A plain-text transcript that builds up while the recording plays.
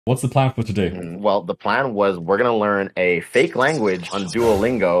What's the plan for today? Well, the plan was we're going to learn a fake language on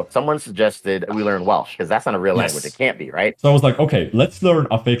Duolingo. Someone suggested we learn Welsh because that's not a real language. It can't be, right? So I was like, okay, let's learn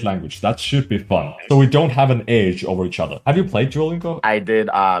a fake language. That should be fun. So we don't have an age over each other. Have you played Duolingo? I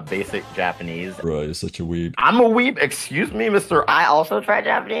did basic Japanese. Bro, you're such a weeb. I'm a weeb. Excuse me, mister. I also tried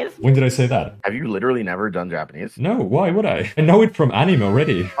Japanese. When did I say that? Have you literally never done Japanese? No, why would I? I know it from anime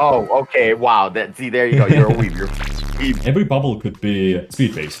already. Oh, okay. Wow. See, there you go. You're a weeb. You're a weeb. Every bubble could be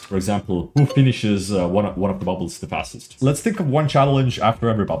speed-based. For example, who finishes one of the bubbles the fastest? Let's think of one challenge after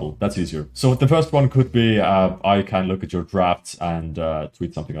every bubble. That's easier. So the first one could be I can look at your drafts and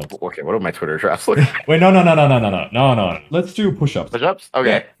tweet something else. Okay, what are my Twitter drafts look like? Wait, no. Let's do push-ups. Push-ups?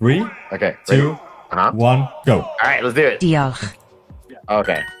 Okay. 3, okay. 2, 1, go. All right, let's do it. Diolch.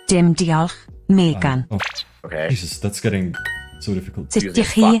 Okay. Dim diolch. Megan. Okay. Jesus, that's getting so difficult. Sut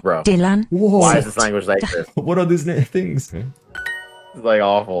ydych chi, bro. Dylan? Why is this language like this? What are these things? Okay. It's like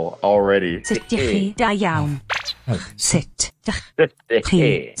awful already. Sut ydych chi, da iawn. Sut ydych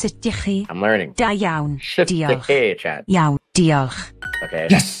chi, sut ydych chi, I'm learning. da iawn. Diolch. Chat. Iawn, diolch. Okay.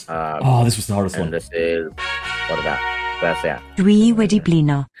 Yes! Oh, this was the hardest and one. this is what about? That's yeah. Dwi wedi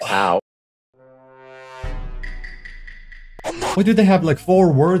blino. Ow. Why do they have like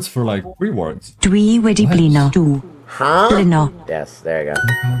 4 words for like 3 words? Dwi wedi blino. Dw. Huh? Blino. Yes, there you go.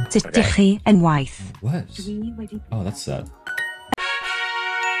 Sut ydych chi yn waith? What? Oh, that's sad.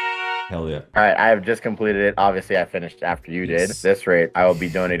 Hell yeah. All right, I have just completed it. Obviously, I finished after you did. At this rate, I will be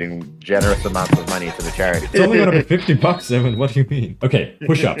donating generous amounts of money to the charity. It's only gonna be 50 bucks, Evan. What do you mean? Okay,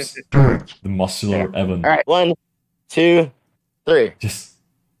 push-ups. The muscular Evan. All right, 1, 2, 3. Just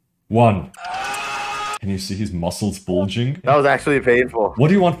 1. Can you see his muscles bulging? That was actually painful. What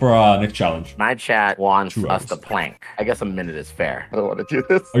do you want for our next challenge? My chat wants 2 us hours. to plank. I guess a minute is fair. I don't want to do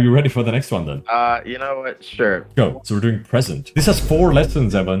this. Are you ready for the next one then? You know what? Sure. Go. So we're doing present. This has 4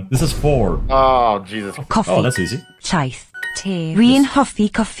 lessons, Evan. This has 4. Oh, Jesus. Coffi. Oh, that's easy. Llaeth. Te. Dwi'n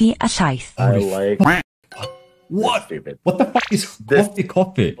hoffi coffi a llaeth. I like... What? Stupid. What the fuck is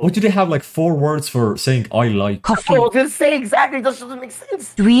coffee? Why do they have like 4 words for saying I like? Coffi. I was going to say exactly. This doesn't make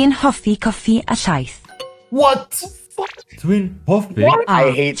sense. Dwi'n hoffi coffi a llaeth. What? Twin coffee? What?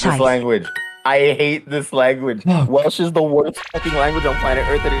 I hate this Chai. language. I hate this language. Oh. Welsh is the worst fucking language on planet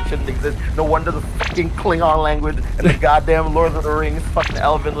Earth and it shouldn't exist. No wonder the fucking Klingon language and the goddamn Lord of the Rings fucking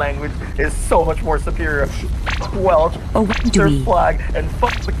Elven language is so much more superior. Welsh, O their dwi. flag, and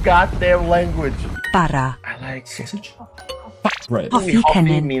fuck the goddamn language. Bara. I like Sausage? Bread. Hoffi Hoffi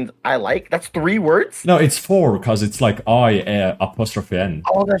cennin. means I like. That's 3 words? No, it's 4 because it's like I apostrophe N.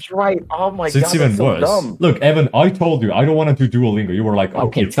 Oh, that's right. Oh my So god, it's even that's so worse. dumb. Look, Evan, I told you I don't want to do Duolingo. You were like,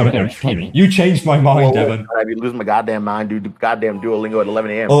 okay, it's not funny. You changed my mind, Evan. I'd be losing my goddamn mind, dude. Goddamn Duolingo at 11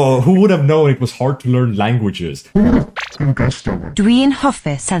 a.m. Oh, who would have known it was hard to learn languages? Dwi'n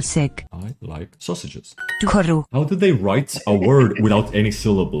hoffi Celsig. I like sausages. Cwrw. How do they write a word without any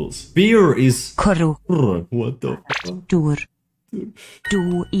syllables? Beer is... Cwrw. What the fuck? Dŵr.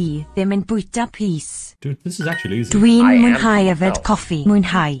 Dw i ddim yn bwyta pys. Dude, this is actually easy. Dwi'n I am- mwynhau yfed no. coffi.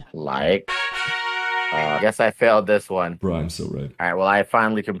 Mwynhau. Like, I guess I failed this one. Bro, I'm so red. All right, well, I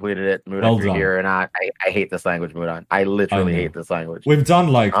finally completed it. Mudan, Well if you're done. here or not, I hate this language, Mudan. I literally I know. hate this language. We've done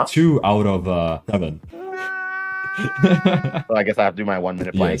like Huh? 2 out of 7. So I guess I have to do my 1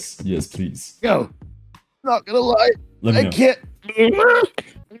 minute blank. Yes, please. Go. Not gonna lie. Let me know. can't.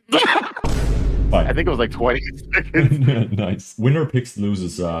 Fine. I think it was like 20 seconds. Nice. Winner picks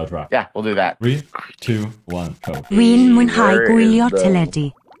loses draft. Yeah, we'll do that. 3, 2, 1, go. Dwi'n mwynhau Where gwylio is the-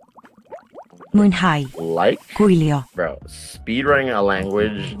 teledu. Mwynhau. Like, Gwylio. bro, speedrunning a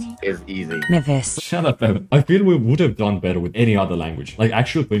language is easy. Mefus. Shut up, Evan. I feel we would have done better with any other language. Like,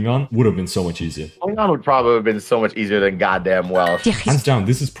 actual Klingon would have been so much easier. Klingon would probably have been so much easier than goddamn Welsh. Ydych chi Hands down,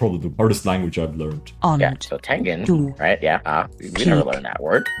 this is probably the hardest language I've learned. ond. Yeah, so Tengen, Do. right? Yeah, we never learned that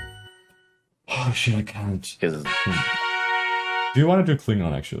word. Oh, shit, I can't. Because, Do you want to do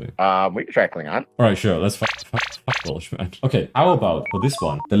Klingon, actually? we can try Klingon. Alright, sure. Let's fuck Welsh, man. Okay, how about for this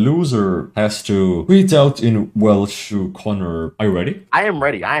one? The loser has to tweet out in Welsh to Connor. Are you ready? I am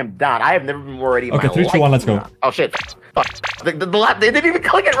ready. I am down. I have never been more ready in Okay, my 3, life. 2, 1, let's go. Oh, shit. Fuck. They didn't even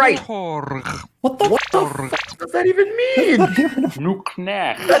click it right. What the What the fuck does that even mean?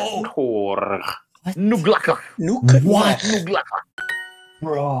 Nuglaka. What? Nuglaka.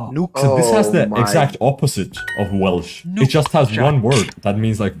 Bro. So this has the Oh my- exact opposite of Welsh. It just has 1 word. That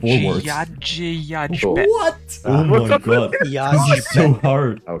means like 4 words. What? Oh my god. This is so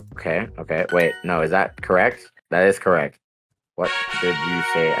hard. Okay, wait. No, is that correct? That is correct. What did you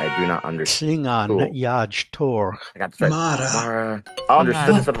say? I do not understand. Klingon Cool. Yaj Tor. I got straight. Mara. Mara.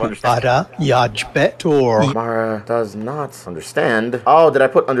 Understood instead of understand. Ada Yaj Betor. Mara does not understand. Oh, did I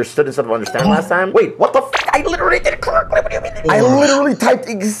put understood instead of understand last time? Wait, what the f? I literally did it correctly. What do you mean? I literally typed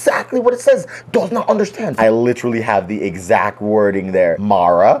exactly what it says. Does not understand. I literally have the exact wording there.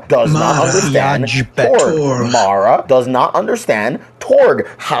 Mara does not understand. Torg. Mara does not understand. Torg.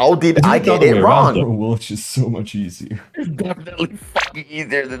 How did I get it wrong? Welsh is so much easier. It's definitely fucking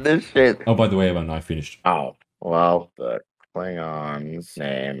easier than this shit. Oh, by the way, Evan, I finished. Oh, well, the Klingon's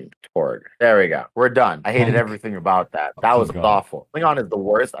name Torg. There we go. We're done. I hated everything about that. That was awful. Klingon is the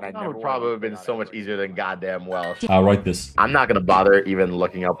worst, and I never would probably have been so much easier than goddamn Welsh. I'll write this. I'm not gonna bother even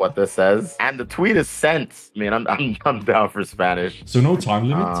looking up what this says. And the tweet is sent. I mean, I'm down for Spanish. So no time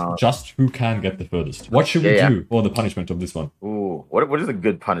limit, just who can get the furthest. What should we do for the punishment of this one? Ooh, what is a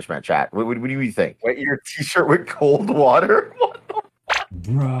good punishment, chat? What do you think? Wet your t-shirt with cold water? What the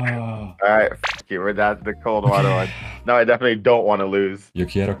Bruh. Alright, f you, we're down to the cold water one. No, I definitely don't want to lose. Yo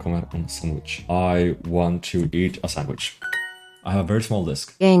quiero comer un sandwich. I want to eat a sandwich. I have a very small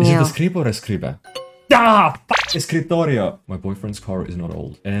desk. Is it escribo or escribe? Ah! Escritorio! My boyfriend's car is not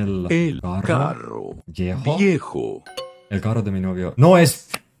old. El carro viejo. El carro de mi novio. No, es...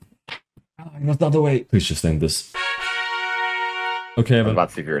 Not the other way. Please just end this. Okay, I'm Evan. about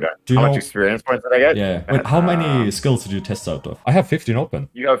to see if you're done. Do you How know... much experience points did I get? Yeah. Wait, how many skills did you test out of? I have 15 open.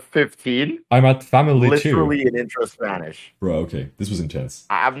 You have 15? I'm at family Literally too. in intro Spanish. Bro, okay. This was intense.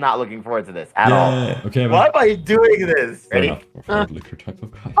 I'm not looking forward to this at all. Okay, Evan. Why am I doing this? Fair Ready? enough. I'm a hard liquor type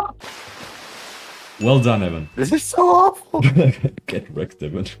of guy. Well done, Evan. This is so awful. Get wrecked,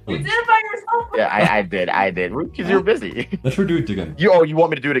 Evan. You did it by yourself. Yeah, I did. Because you're busy. Let's do it again. You want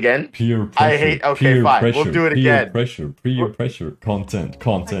me to do it again? Peer pressure. I hate. Okay, peer fine. Pressure, We'll do it peer again. Pressure. Peer pressure. Content.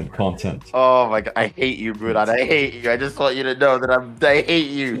 Oh my god, I hate you, Mudan. I hate you. I just want you to know that I hate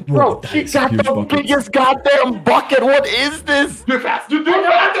you. Bro, she that's got huge the buckets. biggest goddamn bucket. What is this? Do it fast. Do it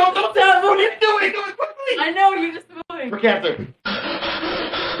fast. Don't tap. What are you doing? Do it quickly. I know, you're just moving. For cancer.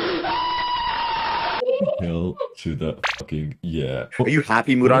 Hell to the fucking yeah. Are you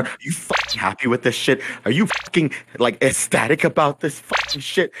happy, Mudan? Are you fucking happy with this shit? Are you fucking like ecstatic about this fucking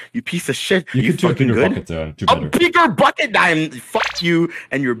shit? You piece of shit. You could do a fucking bigger good? bucket there. Do A better. bigger bucket. Fuck you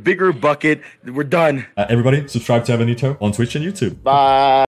and your bigger bucket. We're done. Everybody, subscribe to Evanito on Twitch and YouTube. Bye.